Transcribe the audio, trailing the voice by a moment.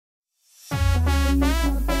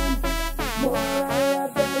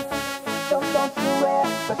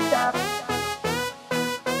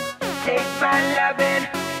my lovin',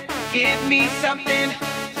 give me something,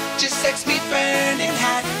 just sex me burning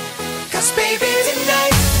hot. Cause baby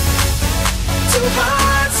tonight, two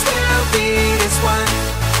hearts will beat as one.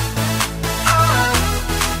 Oh,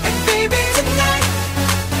 and baby tonight,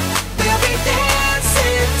 we'll be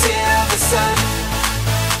dancing till the sun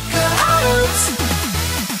comes.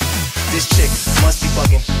 This chick must be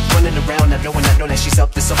bugging, running around, I know that she's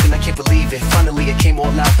up to something, I can't believe it. Finally it came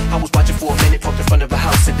all out, I was watching for a minute, parked in front of her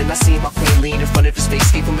house, and then I seen my queen lean in front of his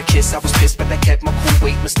face, gave him a kiss. I was pissed, but I kept my cool.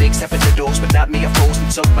 Wait, mistakes happen to those, but not me. I froze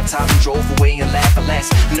and took my time and drove away and laughed. Alas,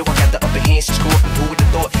 I know I got the upper hand, she's caught, and who would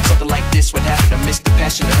have thought something like this would happen? I missed the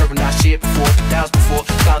passion of her and I shared before, 2000 before,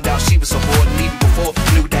 found out she was a whore, and even before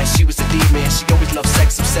knew that she was a D-man. She always loved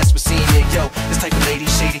sex, obsessed with seeing it. Yo, this type of lady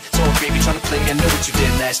shady, so baby trying to play me. I know what you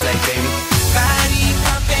did last night, baby. Body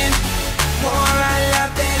pumping, more I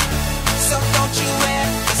love it, so don't you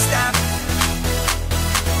ever stop.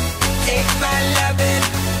 Take my lovin',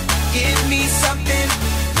 give me something,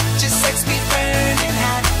 just sex me burning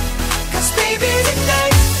hot. Cause baby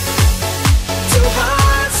tonight, two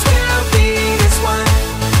hearts will beat as one.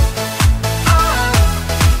 Oh,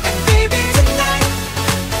 and baby tonight,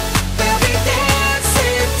 we'll be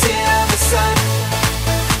dancing till the sun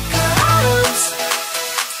comes.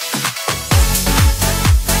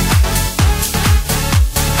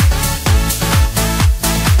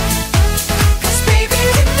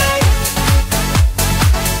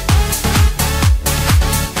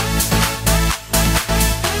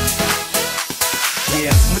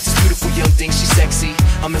 She's sexy,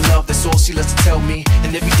 I'm in love, that's all she loves to tell me.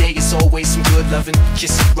 And every day is always some good loving,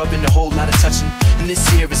 kissing, rubbing, a whole lot of touching. And this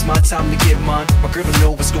here is my time to get mine. My girl don't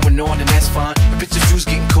know what's going on and that's fine. A bitch of Drew's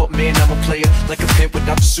getting caught, man, I'm a player, like a pimp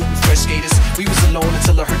without the suit and fresh skaters. We was alone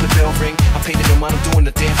until I heard the bell ring. I paid it no mind, I'm doing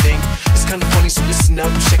the damn thing. It's kinda funny, so listen up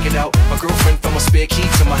and check it out. My girlfriend found my spare key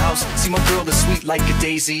to my house. See, my girl is sweet like a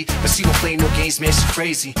daisy, but she don't play no games, man, she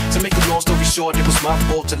crazy. To make a long story short, it was my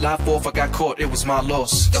fault. July 4th I got caught, it was my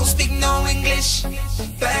loss. Don't speak no English,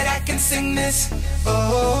 but I can sing this.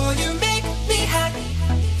 Oh, you make me hot.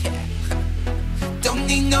 Don't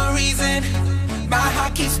need no reason, my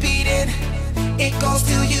heart keeps beating. It goes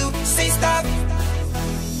till you say stop.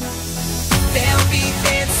 They'll be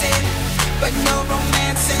dancing, but no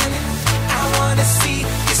romancing. I wanna see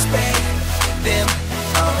you spread them.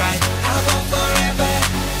 Alright, I won't forever.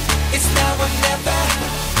 It's now or never.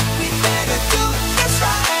 We better do this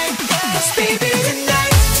right. Cause baby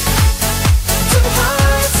tonight, two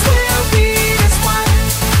hearts will beat as one.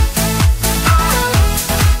 Oh,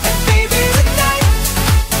 and baby tonight,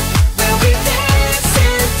 we'll be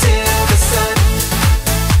dancing till the sun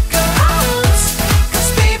comes. Cause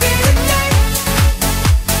baby tonight,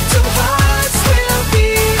 two hearts will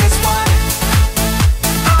beat as one.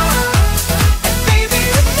 Oh, and baby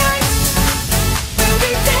tonight, we'll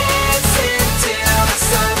be dancing till the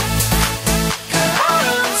sun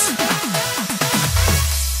comes.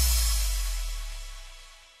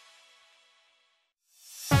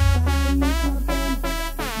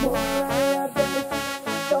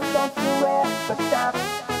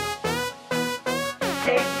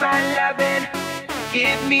 Take my lovin',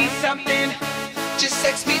 give me something, just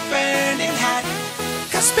sex me burning hot.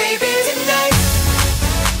 Cause baby tonight,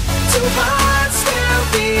 two hearts will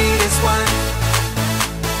beat as one.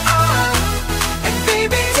 Oh, and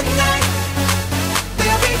baby tonight,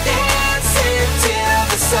 we'll be dancing till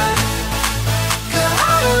the sun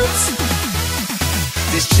comes.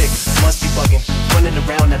 This chick must be bugging, running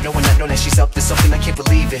around, I know that she's up to something, I can't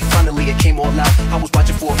believe it. Finally it came all out, I was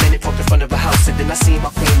watching for a minute, parked in front of her house, and then I seen my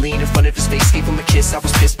queen lean in front of his face, gave him a kiss. I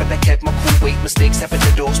was pissed, but I kept my cool. Wait, mistakes happen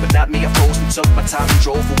to those, but not me. I froze and took my time and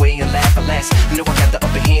drove away and laughed. Alas, I know I got the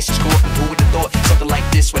upper hand, she's caught, and who would have thought something like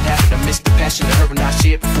this would happen? I missed the passion of her and I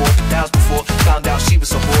shared before, 2000 before, found out she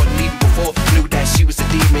was a whore, and even before knew that she was a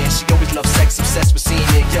D-man. She always loved sex, obsessed with seeing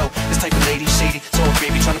it. Yo, this type of lady shady, so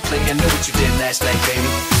baby trying to play me. I know what you did last night, baby.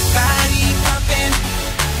 Body pumping,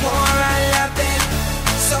 more I love it,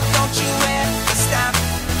 so don't you ever stop.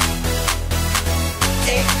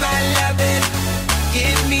 Take my lovin',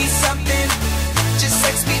 give me something, just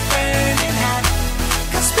sex me burning hot.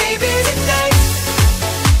 Cause baby tonight,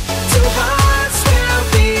 two hearts will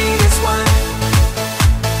beat as one.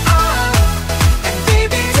 Oh, and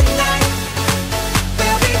baby tonight,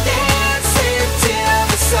 we'll be dancing till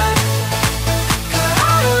the sun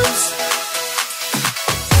comes.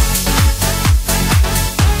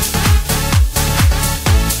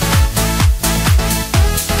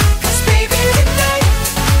 Cause baby tonight,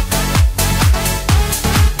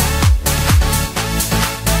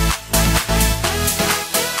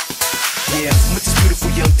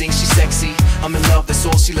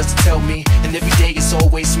 that's all she loves to tell me. And every day is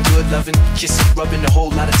always some good loving, kissing, rubbing, a whole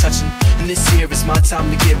lot of touching. And this here is my time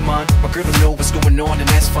to get mine. My girl don't know what's going on, and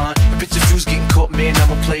that's fine. A bitch of views getting caught, man,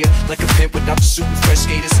 I'm a player, like a pimp without the suit and fresh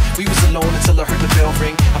skaters. We was alone until I heard the bell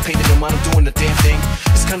ring. I painted no mind, I'm doing the damn thing.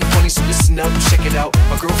 It's kinda funny, so listen up, check it out.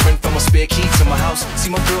 My girlfriend found my spare key to my house. See,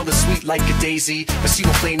 my girl is sweet like a daisy, but she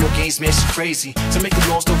don't play no games, man, she crazy. To make a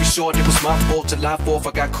long story short, it was my fault. July 4th,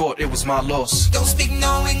 I got caught, it was my loss. Don't speak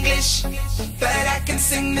no English, but I can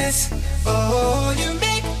sing this. Oh, you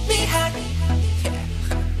make me hot.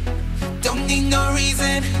 Don't need no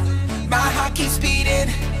reason, my heart keeps beating.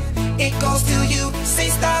 It goes till you say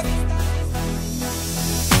stop.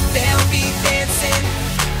 They'll be dancing,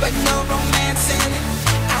 but no romancing.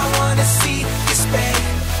 I wanna see you spread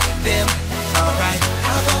them. Alright,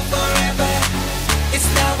 I won't forever. It's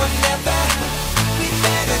now or never. We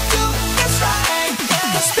better do this right.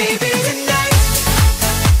 'Cause baby tonight,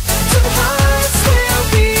 two hearts will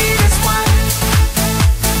be as one.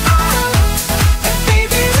 Oh, and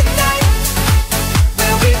baby tonight,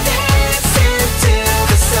 we'll be dancing till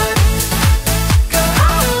the sun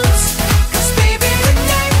comes. 'Cause baby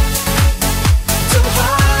tonight, two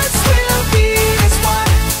hearts will be as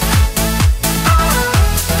one. Oh,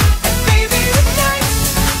 and baby tonight,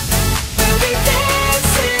 we'll be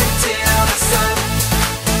dancing till the sun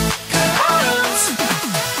comes.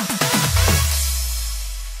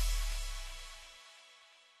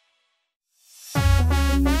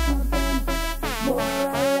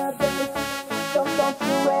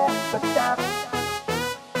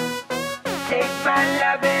 Take my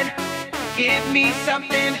lovin', give me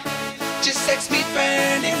something, just sex me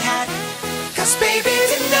burning hot. 'Cause baby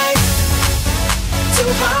tonight,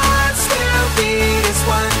 two hearts will beat as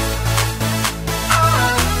one.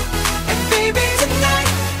 Oh, and baby tonight,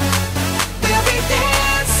 we'll be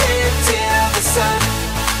dancing till the sun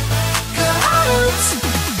comes.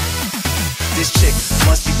 This chick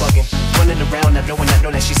must be bugging, running around not knowing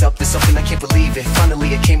that she's up to something. I can't believe it,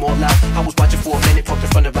 finally it came all out. I was watching for a minute, parked in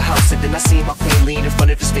front of a house, and then I seen my queen lean in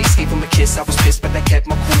front of his face, gave him a kiss. I was pissed, but I kept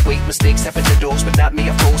my cool. Wait, mistakes happen to dogs, but not me.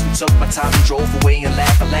 I froze and took my time and drove away and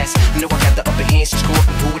laughed. Alas, I know I got the upper hand, she's caught,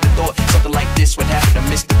 and who would've thought something like this would happen? I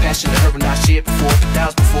missed the passion of her and I shared before,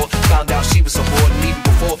 2,000 before, found out she was a whore, and even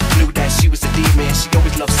before knew that she was a demon. She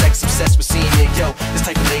always loved sex, obsessed with seeing it. Yo, this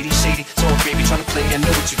type of lady shady, so baby trying to play. I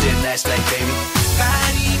know what you did last night, baby.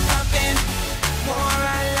 Body pumping, more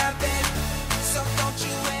I